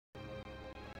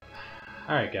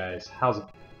Alright guys, how's it?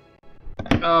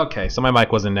 Okay, so my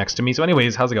mic wasn't next to me, so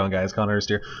anyways, how's it going guys? Connors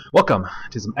here. Welcome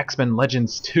to some X-Men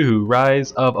Legends 2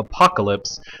 Rise of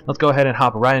Apocalypse. Let's go ahead and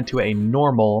hop right into a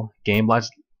normal game.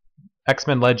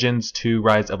 X-Men Legends 2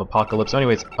 Rise of Apocalypse. So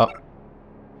anyways,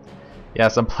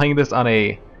 yes, I'm playing this on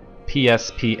a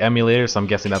PSP emulator, so I'm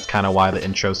guessing that's kind of why the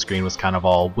intro screen was kind of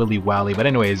all willy-wally. But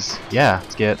anyways, yeah,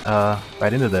 let's get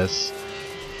right into this.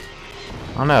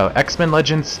 I don't know, X-Men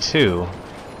Legends 2.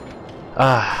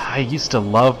 I used to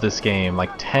love this game like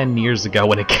 10 years ago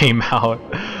when it came out.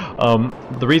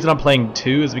 The reason I'm playing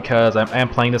 2 is because I am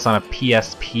playing this on a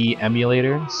PSP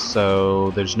emulator,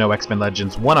 so there's no X-Men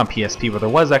Legends 1 on PSP, but there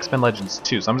was X-Men Legends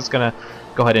 2, so I'm just gonna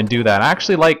go ahead and do that. I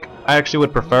actually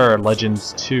would prefer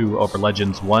Legends 2 over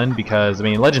Legends 1 because, I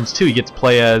mean, Legends 2 you get to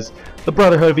play as the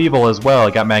Brotherhood of Evil as well.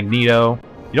 You got Magneto.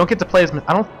 You don't get to play as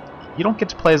you don't get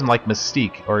to play as like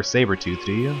Mystique or Sabretooth,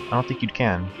 do you? I don't think you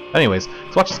can. Anyways,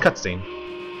 let's watch this cutscene.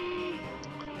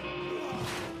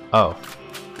 Oh.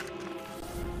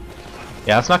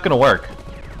 Yeah, that's not gonna work.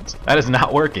 That is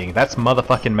not working. That's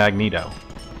motherfucking Magneto.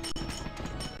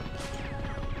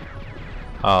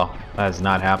 Oh, that is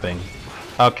not happening.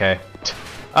 Okay.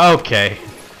 Okay.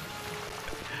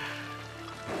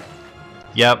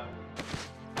 Yep.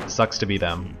 Sucks to be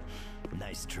them.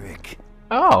 Nice trick.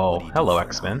 Oh, hello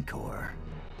X-Men.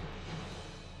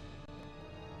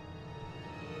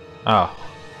 Oh.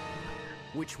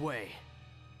 Which way?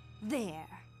 There.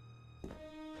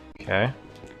 Okay.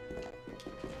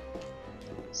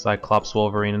 Cyclops,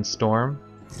 Wolverine, and Storm.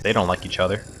 They don't like each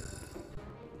other.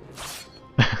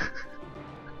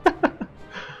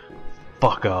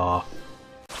 Fuck off.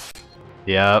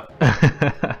 Yep.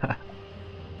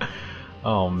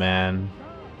 Oh man.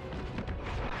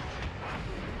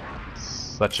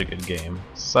 Such a good game.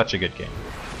 Such a good game.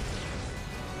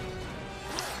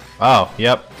 Oh,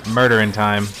 yep. Murder in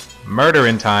time. Murder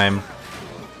in time.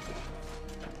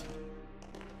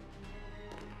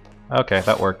 Okay,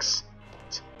 that works.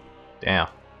 Damn.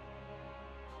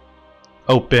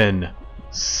 Open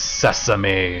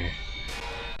sesame.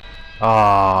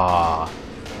 Ah.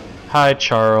 Hi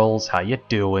Charles, how you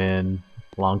doing?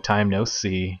 Long time no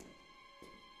see.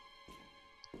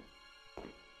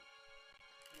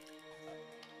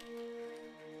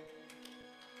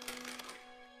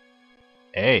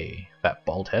 Hey, that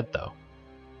bald head though.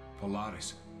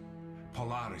 Polaris.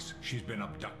 Polaris, she's been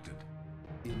abducted.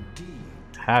 Indeed.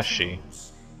 Has she?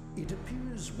 It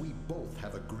appears we both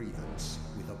have a grievance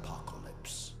with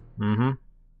Apocalypse. Mm-hmm.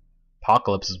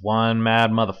 Apocalypse is one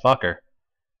mad motherfucker.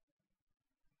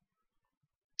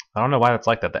 I don't know why that's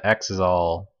like that. The X is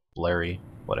all blurry.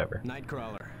 Whatever.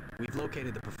 Nightcrawler, we've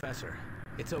located the professor.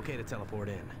 It's okay to teleport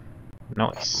in.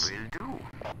 Nice. Will do.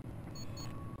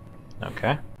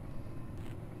 Okay.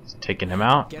 Just taking him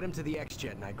out. Get him to the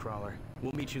X-Jet, Nightcrawler.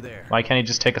 We'll meet you there. Why can't he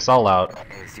just take us all out?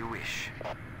 As you wish.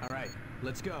 Alright,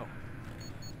 let's go.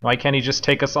 Why can't he just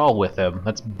take us all with him?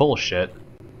 That's bullshit.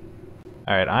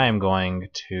 Alright, I am going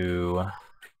to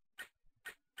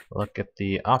look at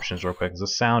the options real quick, because the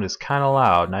sound is kind of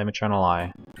loud, not even trying to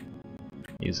lie.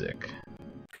 Music.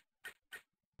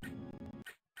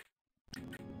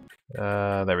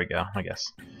 There we go, I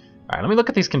guess. Alright, let me look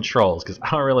at these controls, because I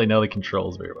don't really know the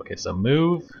controls very well. Okay, so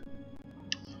move,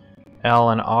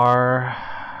 L and R,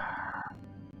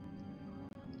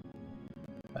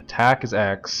 attack is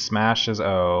X, smash is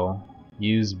O,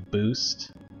 use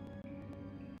boost.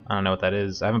 I don't know what that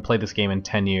is. I haven't played this game in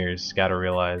 10 years, gotta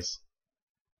realize.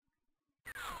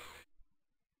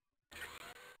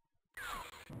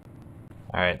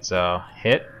 Alright, so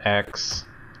hit X,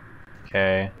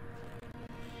 okay.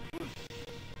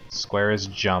 Square is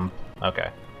jump, okay.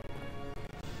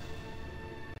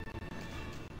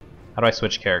 How do I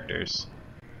switch characters?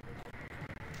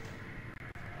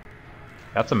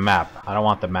 That's a map. I don't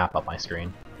want the map up my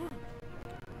screen.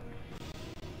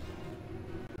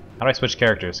 How do I switch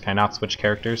characters? Can I not switch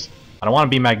characters? I don't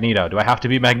want to be Magneto. Do I have to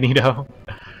be Magneto?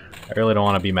 I really don't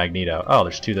want to be Magneto. Oh,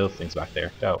 there's two of those things back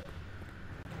there. Dope.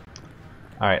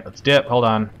 Alright, let's dip. Hold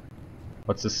on.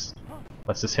 What's this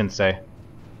hint say?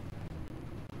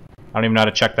 I don't even know how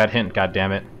to check that hint, god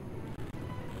damn it.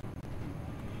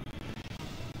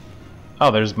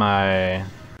 Oh, there's that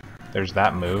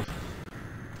move.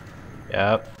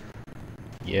 Yep.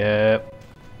 Yep.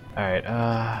 Alright,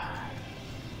 oh,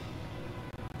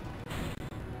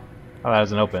 that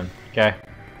doesn't open. Okay.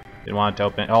 Didn't want it to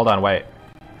open. Hold on, wait.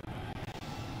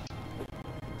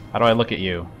 How do I look at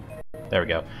you? There we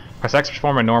go. Press X to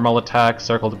perform a normal attack,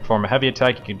 circle to perform a heavy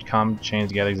attack. You can chain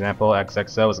together. Example,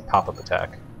 XXO is a pop-up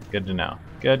attack. Good to know.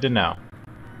 Good to know.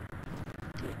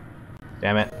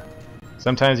 Damn it.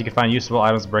 Sometimes you can find useful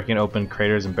items breaking open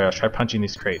craters and barrels. Try punching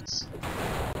these crates.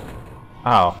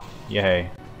 Oh, yay.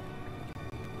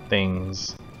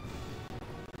 Things.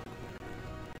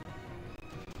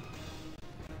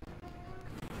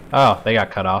 Oh, they got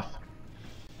cut off.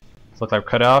 Looks like we're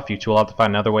cut off. You two will have to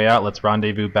find another way out. Let's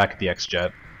rendezvous back at the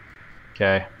X-Jet.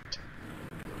 Okay.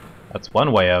 That's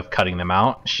one way of cutting them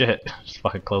out. Shit. Just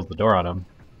fucking close the door on them.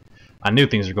 I knew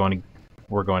things were going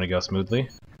to go smoothly.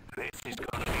 This is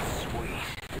gonna be sweet.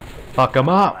 Fuck them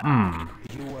up.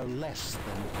 You are less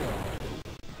than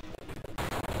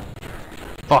God.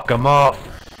 Fuck them up.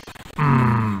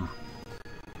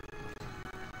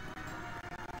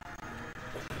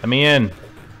 Let me in.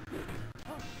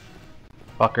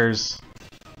 Fuckers.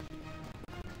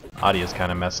 Audio's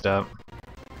kind of messed up.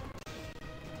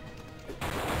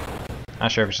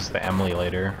 Not sure if it's just the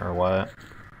emulator or what.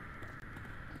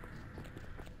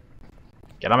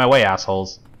 Get on my way,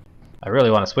 assholes. I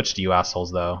really want to switch to you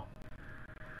assholes, though.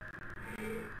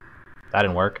 That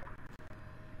didn't work.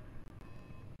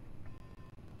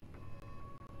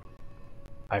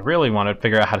 I really want to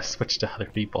figure out how to switch to other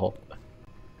people.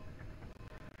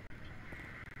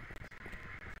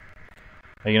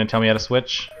 Are you gonna tell me how to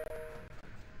switch?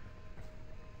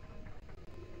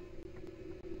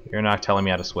 You're not telling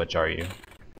me how to switch, are you?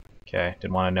 Okay,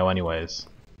 didn't want to know anyways.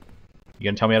 You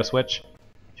gonna tell me how to switch?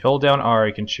 If you hold down R,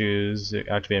 you can choose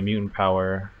activate a mutant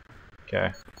power.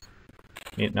 Okay.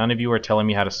 None of you are telling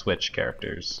me how to switch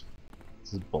characters.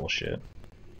 This is bullshit.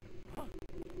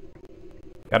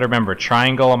 Gotta remember,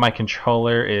 triangle on my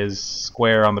controller is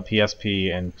square on the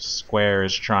PSP, and square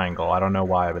is triangle. I don't know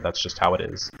why, but that's just how it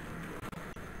is.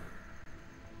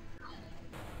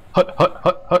 Hut, hut,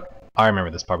 hut, hut. I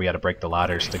remember this part. We had to break the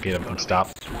ladders to get him from stop.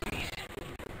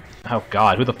 Oh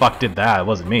god, who the fuck did that? It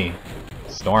wasn't me.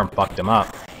 Storm fucked him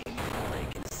up.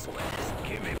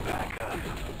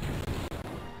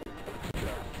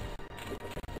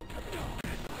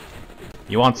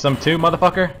 You want some too,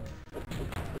 motherfucker?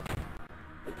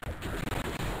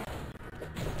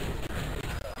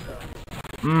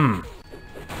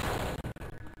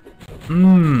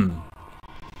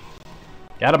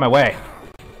 Get out of my way.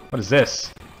 What is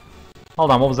this?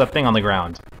 Hold on, what was that thing on the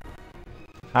ground?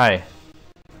 Hi.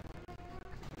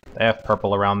 They have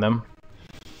purple around them.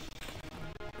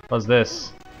 What's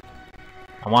this?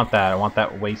 I want that. I want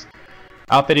that waste.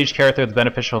 Outfit each character with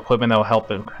beneficial equipment that will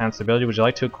help enhance the ability. Would you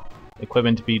like to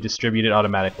equipment to be distributed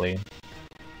automatically?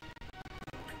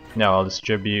 No, I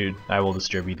will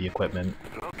distribute the equipment.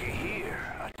 Look here,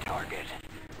 a target.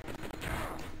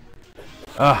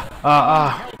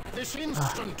 This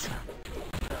instant.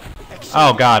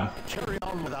 Oh god. Carry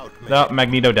on without me. No,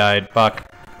 Magneto died.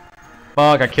 Fuck.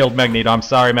 Fuck, I killed Magneto. I'm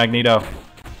sorry, Magneto.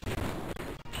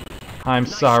 I'm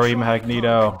sorry,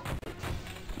 Magneto.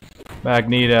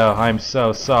 Magneto, I'm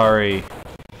so sorry.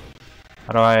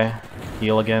 How do I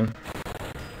heal again?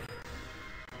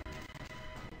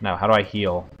 No, how do I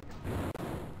heal?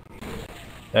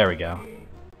 There we go.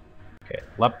 Okay,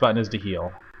 left button is to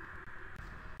heal.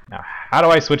 Now, how do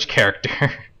I switch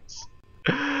characters?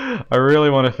 I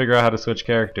really want to figure out how to switch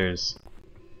characters.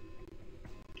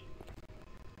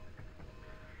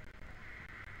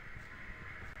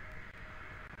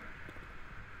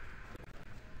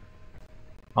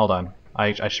 Hold on.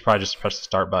 I should probably just press the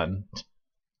start button.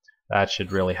 That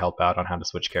should really help out on how to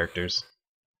switch characters.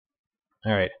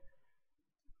 Alright.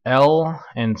 L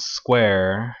and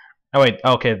square. Oh wait,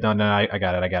 okay, no, I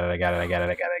got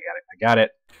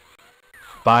it.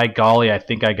 By golly, I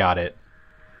think I got it.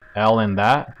 L and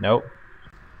that? Nope.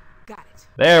 Got it.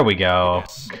 There we go.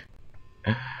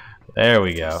 There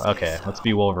we go. Okay, let's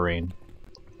be Wolverine.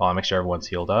 I'll make sure everyone's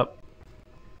healed up.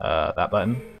 That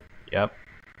button. Yep.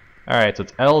 Alright, so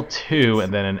it's L2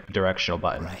 and then a directional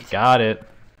button. Right. Got it.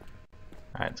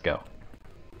 Alright, let's go.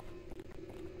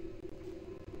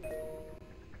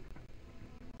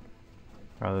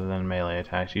 Rather than melee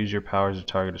attacks, use your powers to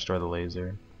target, destroy the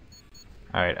laser.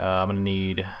 Alright, I'm gonna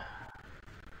need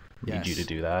you to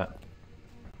do that.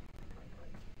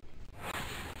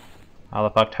 How the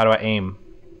fuck, how do I aim?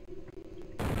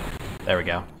 There we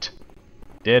go.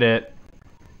 Did it.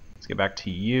 Let's get back to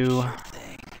you.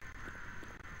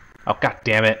 Oh god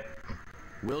damn it.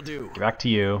 Will do. Get back to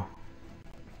you.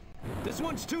 This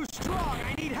one's too strong.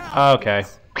 I need help. Okay.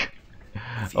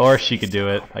 Or she could do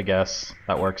it, I guess.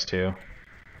 That works too.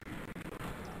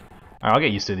 Alright, I'll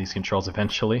get used to these controls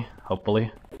eventually,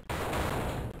 hopefully.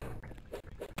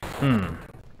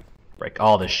 Break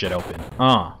all this shit open.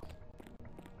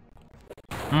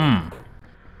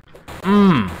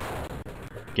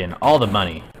 Getting all the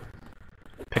money.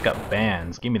 Pick up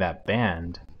bands. Give me that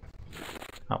band.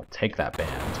 I'll take that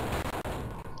band.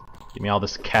 Give me all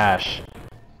this cash.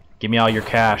 Give me all your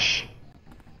cash.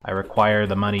 I require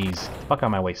the monies. Fuck out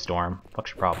of my way, Storm.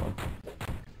 Fuck's your problem?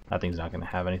 That thing's not gonna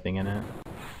have anything in it.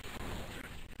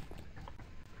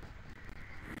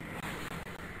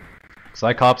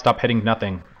 Cyclops, stop hitting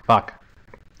nothing. Fuck.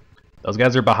 Those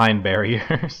guys are behind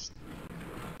barriers.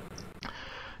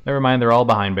 Never mind, they're all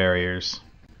behind barriers.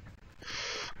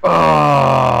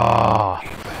 Oh!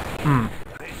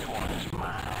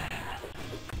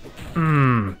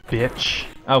 Bitch.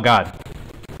 Oh god.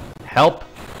 Help!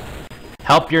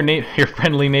 Help your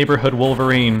friendly neighborhood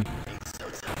Wolverine.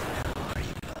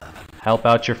 Help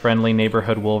out your friendly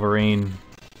neighborhood Wolverine.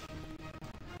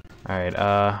 Alright,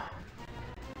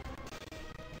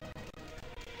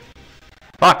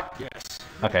 fuck!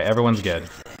 Okay, everyone's good.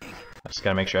 I just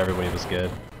gotta make sure everybody was good.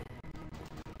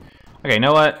 Okay, you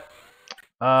know what?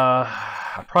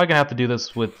 I'm probably gonna have to do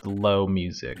this with low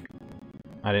music.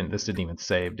 This didn't even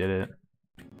save, did it?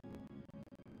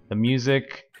 The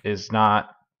music is not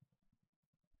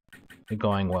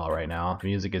going well right now. The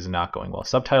music is not going well.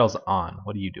 Subtitles on.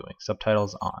 What are you doing?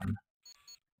 Subtitles on.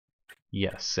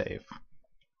 Yes, save.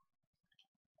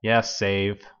 Yes,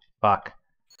 save. Fuck.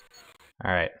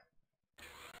 Alright.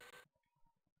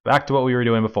 Back to what we were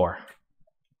doing before,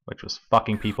 which was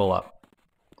fucking people up.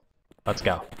 Let's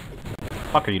go. What the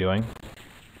fuck are you doing?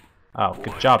 Oh,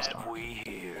 good job, Storm.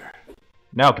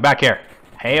 No, get back here.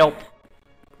 Help!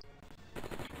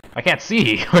 I can't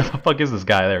see. Where the fuck is this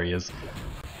guy? There he is.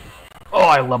 Oh,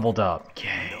 I leveled up.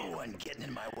 Okay.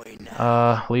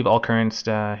 Leave all current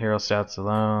hero stats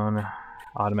alone.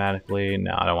 Automatically.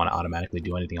 No, I don't want to automatically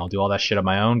do anything. I'll do all that shit on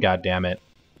my own. God damn it.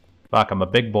 Fuck, I'm a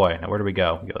big boy. Now where do we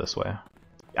go? We go this way.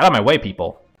 Get out of my way,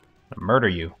 people. I'm gonna murder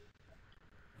you.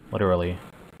 Literally.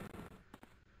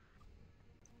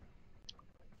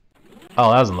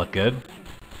 Oh, that doesn't look good.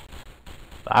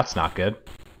 That's not good.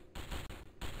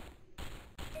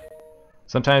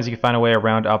 Sometimes you can find a way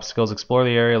around obstacles. Explore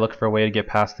the area, look for a way to get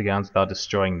past the guns without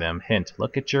destroying them. Hint,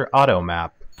 look at your auto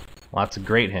map. Well, that's a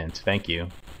great hint. Thank you.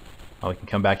 Oh, we can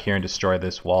come back here and destroy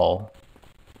this wall.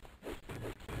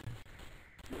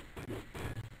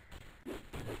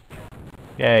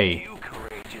 Yay.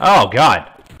 Oh,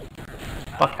 God.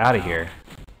 Fuck out of here.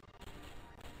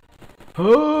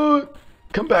 Oh,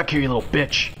 come back here, you little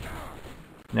bitch.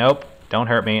 Nope. Don't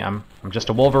hurt me. I'm just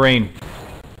a Wolverine.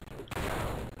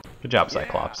 Good job,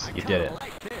 Cyclops. You did it.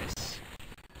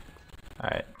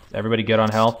 Alright. Everybody good on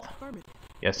health?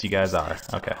 Yes, you guys are.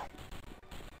 Okay.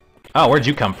 Oh, where'd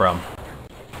you come from?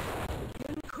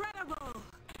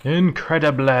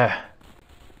 Incredible.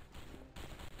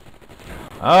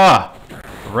 Ah!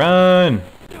 Run!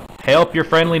 Help your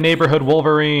friendly neighborhood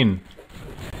Wolverine!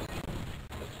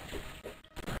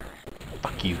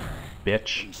 Fuck you,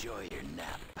 bitch.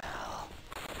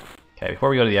 Okay, before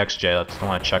we go to the XJ, I just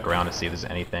want to check around to see if there's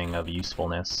anything of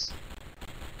usefulness.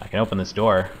 I can open this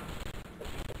door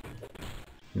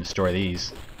and destroy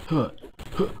these.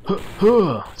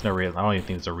 There's no reason. I don't even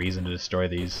think there's a reason to destroy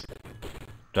these.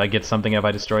 Do I get something if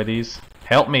I destroy these?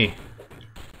 Help me!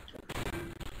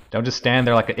 Don't just stand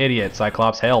there like an idiot,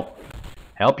 Cyclops. Help!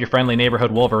 Help your friendly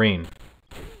neighborhood Wolverine.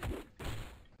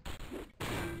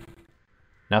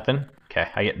 Nothing? Okay,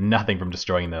 I get nothing from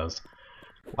destroying those.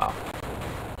 Wow.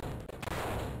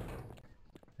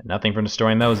 And nothing from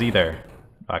destroying those either.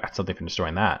 Oh, I got something from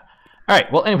destroying that.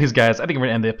 Alright, well anyways guys, I think we're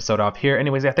going to end the episode off here.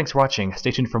 Anyways, yeah, thanks for watching.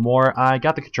 Stay tuned for more. I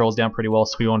got the controls down pretty well,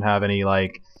 so we won't have any,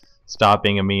 like,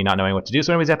 stopping and me not knowing what to do.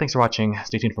 So anyways, yeah, thanks for watching.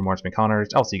 Stay tuned for more. It's been Connors.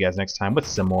 I'll see you guys next time with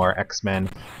some more X-Men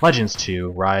Legends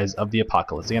 2 Rise of the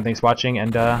Apocalypse. Again, thanks for watching,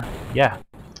 and yeah,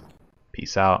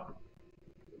 peace out.